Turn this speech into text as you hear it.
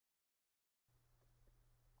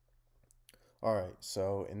Alright,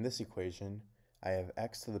 so in this equation, I have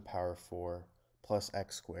x to the power 4 plus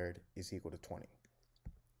x squared is equal to 20.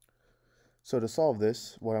 So to solve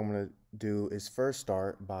this, what I'm going to do is first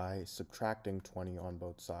start by subtracting 20 on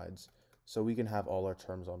both sides, so we can have all our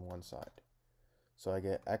terms on one side. So I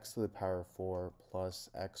get x to the power 4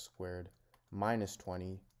 plus x squared minus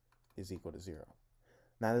 20 is equal to 0.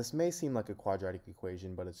 Now this may seem like a quadratic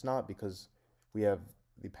equation, but it's not, because we have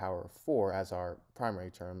the power of 4 as our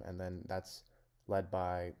primary term, and then that's led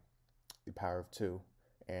by the power of 2.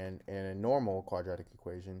 And in a normal quadratic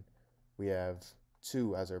equation, we have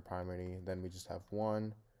 2 as our primary, then we just have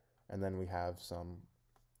 1, and then we have some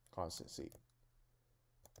constant c.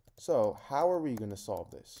 So how are we going to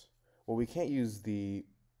solve this? Well, we can't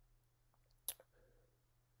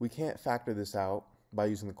factor this out by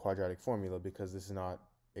using the quadratic formula, because this is not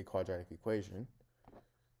a quadratic equation.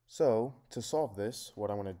 So to solve this,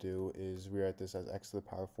 what I'm going to do is rewrite this as x to the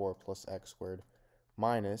power 4 plus x squared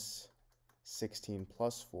minus 16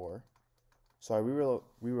 plus 4. So I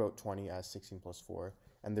rewrote 20 as 16 plus 4.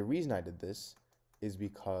 And the reason I did this is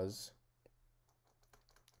because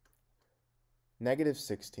negative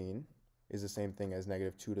 16 is the same thing as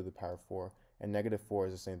negative 2 to the power 4, and negative 4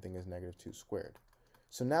 is the same thing as negative 2 squared.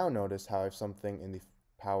 So now notice how I have something in the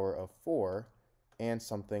power of 4 and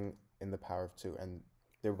something in the power of 2, and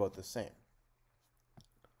they're both the same.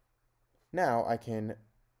 Now I can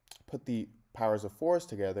put the powers of 4's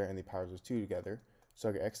together and the powers of 2 together. So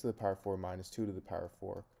I get x to the power 4 minus 2 to the power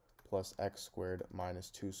 4 plus x squared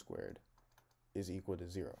minus 2 squared is equal to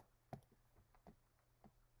 0.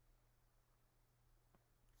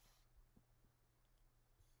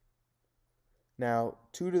 Now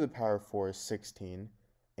 2 to the power 4 is 16,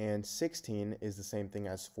 and 16 is the same thing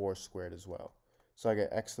as 4 squared as well. So I get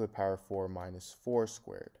x to the power 4 minus 4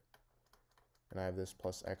 squared, and I have this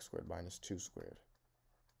plus x squared minus 2 squared.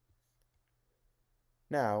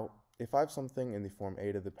 Now, if I have something in the form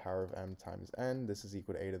a to the power of m times n, this is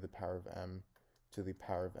equal to a to the power of m to the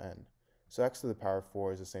power of n. So x to the power of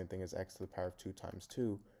 4 is the same thing as x to the power of 2 times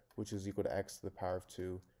 2, which is equal to x to the power of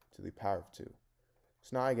 2 to the power of 2.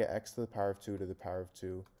 So now I get x to the power of 2 to the power of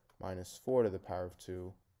 2 minus 4 to the power of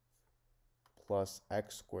 2 plus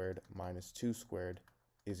x squared minus 2 squared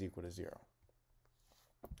is equal to 0.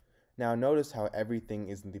 Now notice how everything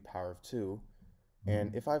is in the power of 2,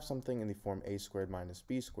 and if I have something in the form a squared minus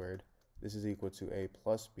b squared, this is equal to a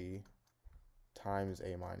plus b times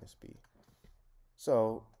a minus b.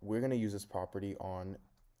 So we're going to use this property on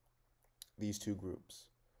these two groups.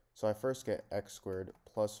 So I first get x squared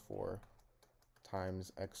plus 4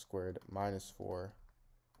 times x squared minus 4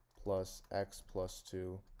 plus x plus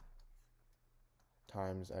 2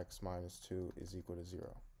 times x minus 2 is equal to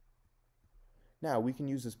 0. Now we can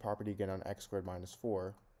use this property again on x squared minus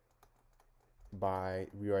 4 by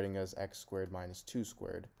rewriting as x squared minus 2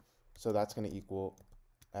 squared. So that's going to equal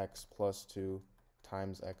x plus 2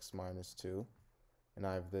 times x minus 2. And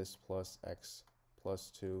I have this plus x plus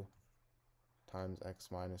 2 times x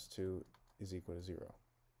minus 2 is equal to 0.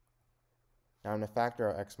 Now I'm going to factor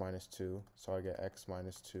out x minus 2, so I get x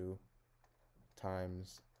minus 2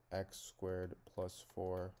 times x squared plus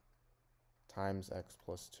 4 times x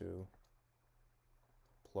plus 2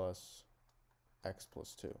 plus x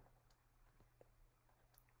plus 2,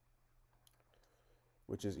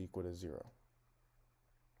 which is equal to 0.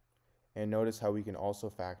 And notice how we can also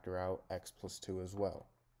factor out x plus 2 as well.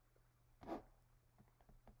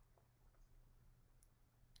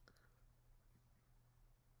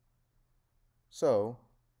 So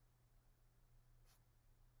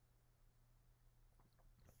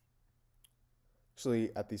actually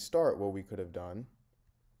at the start, what we could have done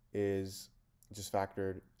is just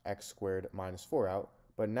factored x squared minus 4 out,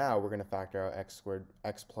 but now we're going to factor out x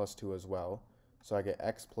plus 2 as well. So I get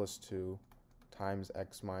x plus 2 times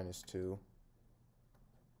x minus 2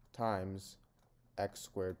 times x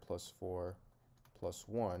squared plus 4 plus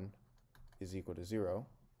 1 is equal to 0.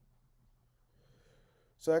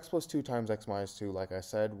 So x plus 2 times x minus 2, like I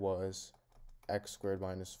said, was x squared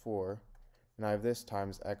minus 4. And I have this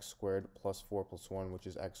times x squared plus 4 plus 1, which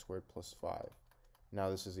is x squared plus 5.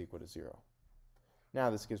 Now this is equal to 0.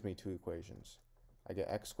 Now this gives me two equations. I get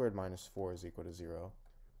x squared minus 4 is equal to 0,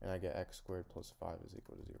 and I get x squared plus 5 is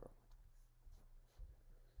equal to 0.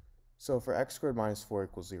 So for x squared minus 4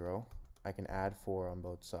 equals 0, I can add 4 on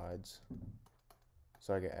both sides.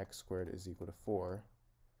 So I get x squared is equal to 4,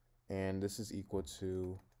 and this is equal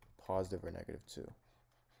to positive or negative 2.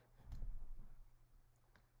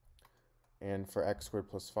 And for x squared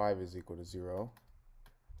plus 5 is equal to 0,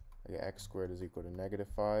 I get x squared is equal to negative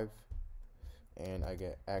 5, and I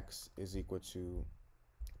get x is equal to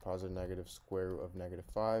positive negative square root of negative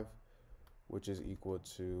 5, which is equal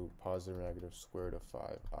to positive or negative square root of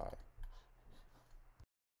 5i.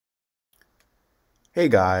 Hey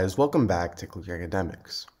guys, welcome back to Click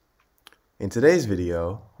Academics. In today's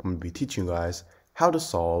video, I'm going to be teaching you guys how to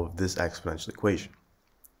solve this exponential equation.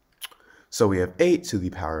 So we have 8 to the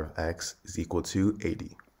power of x is equal to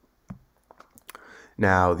 80.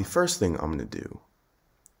 Now, the first thing I'm going to do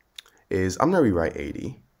is I'm going to rewrite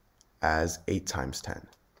 80 as 8 times 10.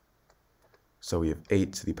 So we have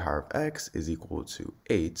 8 to the power of x is equal to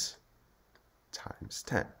 8 times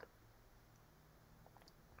 10.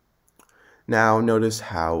 Now notice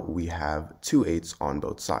how we have two 8s on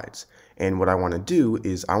both sides. And what I want to do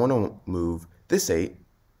is I want to move this 8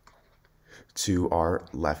 to our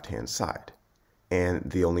left-hand side. And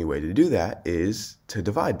the only way to do that is to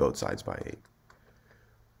divide both sides by 8.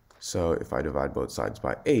 So if I divide both sides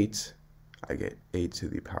by 8, I get 8 to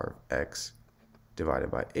the power of x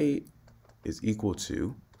divided by 8 is equal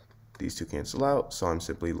to, these two cancel out, so I'm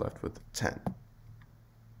simply left with 10.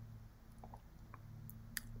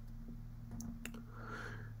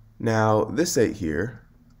 Now, this 8 here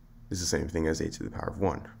is the same thing as 8 to the power of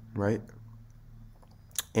 1, right?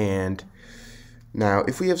 And now,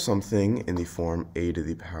 if we have something in the form a to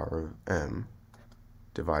the power of m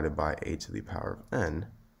divided by a to the power of n,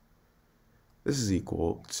 this is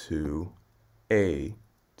equal to a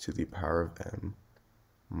to the power of m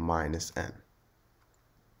minus n.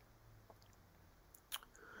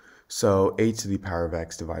 So a to the power of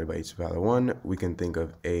x divided by a to the power of 1, we can think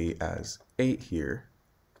of a as 8 here,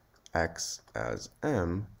 x as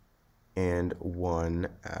m, and 1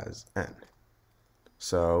 as n.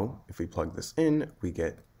 So if we plug this in, we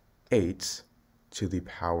get 8 to the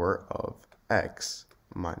power of x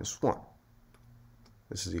minus 1.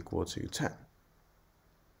 This is equal to 10.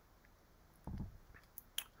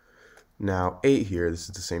 Now 8 here, this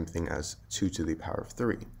is the same thing as 2 to the power of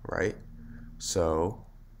 3, right? So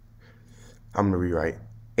I'm going to rewrite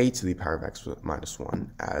 8 to the power of x minus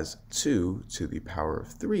 1 as 2 to the power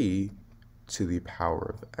of 3 to the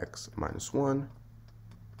power of x minus 1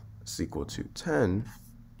 is equal to 10.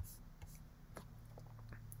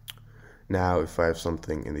 Now, if I have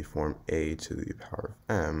something in the form a to the power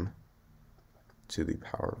of m to the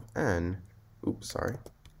power of n,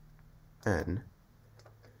 n,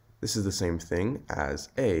 this is the same thing as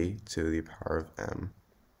a to the power of m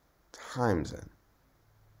times n.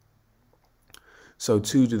 So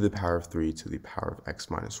 2 to the power of 3 to the power of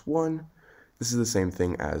x minus 1, this is the same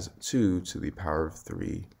thing as 2 to the power of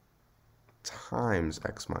 3 times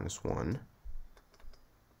x minus 1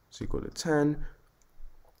 is equal to 10.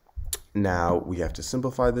 Now we have to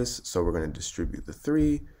simplify this, so we're going to distribute the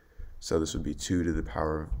 3. So this would be 2 to the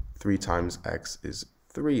power of 3 times x is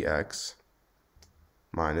 3x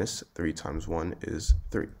minus 3 times 1 is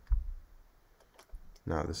 3.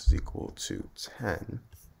 Now this is equal to 10.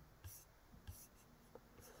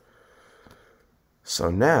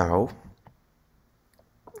 So now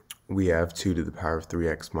we have 2 to the power of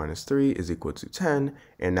 3x minus 3 is equal to 10,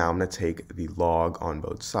 and now I'm going to take the log on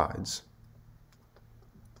both sides.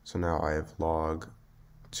 So now I have log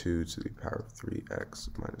 2 to the power of 3x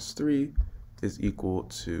minus 3 is equal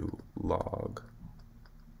to log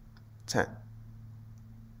 10.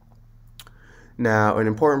 Now, an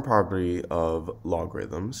important property of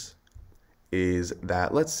logarithms is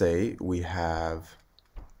that, let's say we have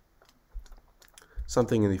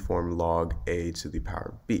something in the form log a to the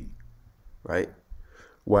power of b, right?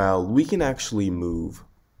 Well, we can actually move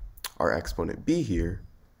our exponent b here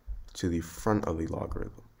to the front of the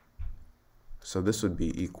logarithm. So this would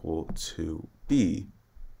be equal to b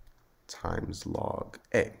times log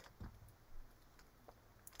a.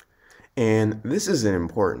 And this is an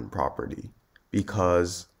important property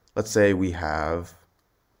because let's say we have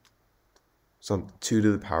some 2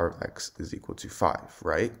 to the power of x is equal to 5,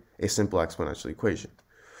 right? A simple exponential equation.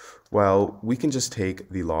 Well, we can just take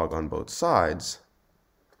the log on both sides,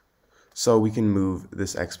 so we can move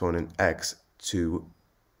this exponent x to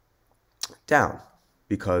down,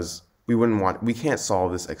 because we can't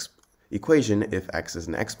solve this equation if x is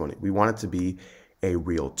an exponent. We want it to be a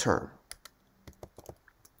real term.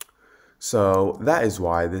 So that is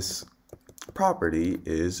why this property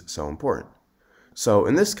is so important. So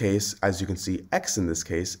in this case, as you can see, x in this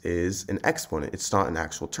case is an exponent. It's not an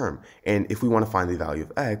actual term. And if we want to find the value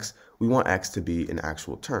of x, we want x to be an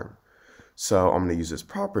actual term. So I'm going to use this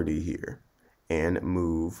property here and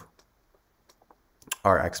move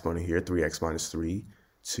our exponent here, 3x minus 3,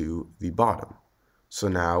 to the bottom. So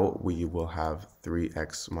now we will have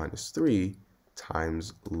 3x minus 3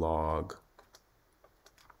 times log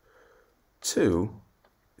 2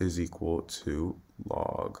 is equal to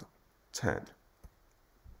log 10.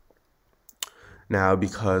 Now,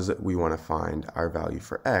 because we want to find our value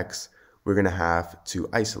for x, we're going to have to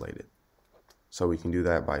isolate it. So we can do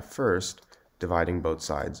that by first dividing both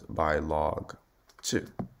sides by log 2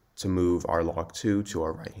 to move our log 2 to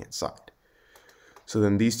our right-hand side. So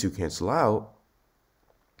then these two cancel out,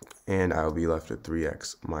 and I'll be left with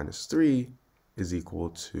 3x minus 3 is equal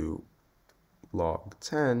to log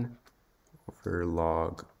 10 over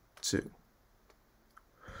log 2.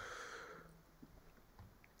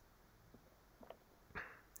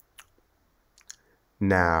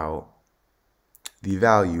 Now, the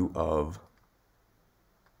value of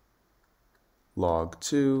log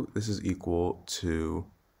 2, this is equal to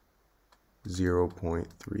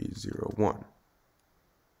 0.301.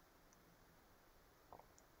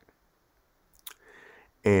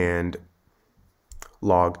 And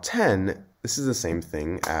log 10, this is the same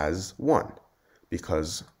thing as 1,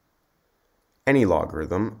 because any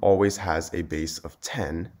logarithm always has a base of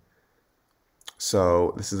 10.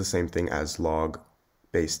 So this is the same thing as log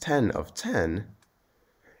base 10 of 10.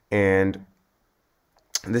 And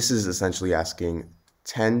this is essentially asking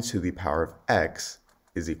 10 to the power of x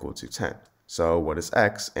is equal to 10. So what is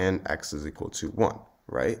x? And x is equal to 1,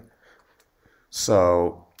 right?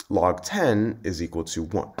 So log 10 is equal to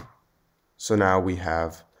 1. So now we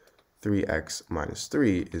have 3x minus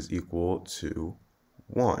 3 is equal to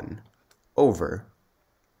 1 over.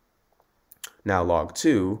 Now log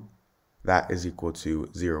 2, that is equal to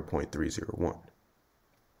 0.301.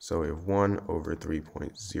 So we have 1 over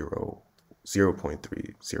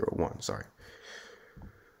 0.301, sorry.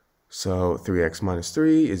 So 3x minus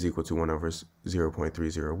 3 is equal to 1 over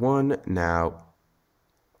 0.301. Now,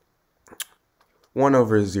 1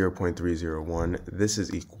 over 0.301, this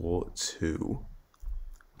is equal to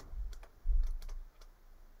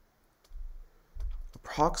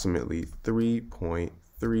approximately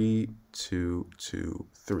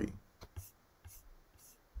 3.3223.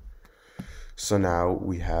 So now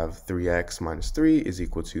we have 3x minus 3 is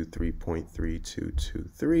equal to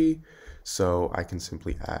 3.3223. So I can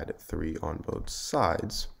simply add 3 on both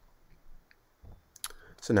sides.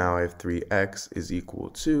 So now I have 3x is equal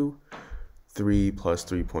to 3 plus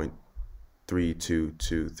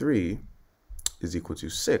 3.3223 is equal to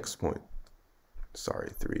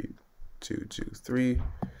 3.223.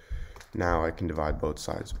 Now I can divide both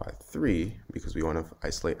sides by 3 because we want to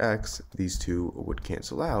isolate x. These two would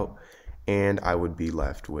cancel out, and I would be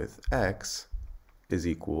left with x is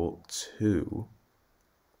equal to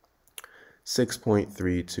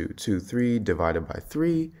 6.3223 divided by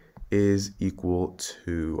 3 is equal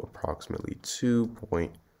to approximately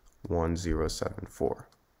 2.1074.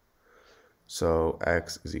 So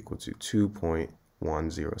x is equal to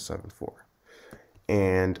 2.1074.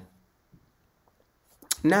 And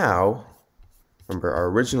now, remember our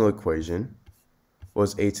original equation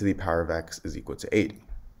was a to the power of x is equal to 80.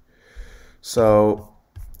 So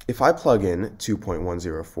if I plug in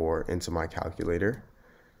 2.104 into my calculator,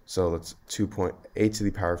 so let's a to the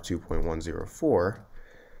power of 2.104,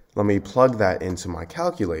 let me plug that into my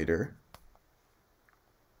calculator.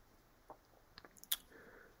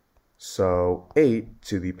 So 8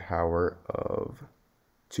 to the power of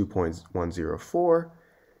 2.104,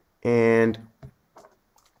 and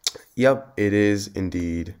yep, it is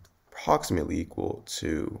indeed approximately equal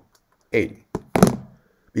to 80.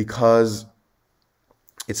 Because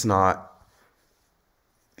it's not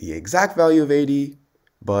the exact value of 80,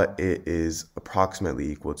 but it is approximately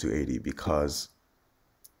equal to 80 because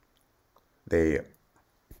they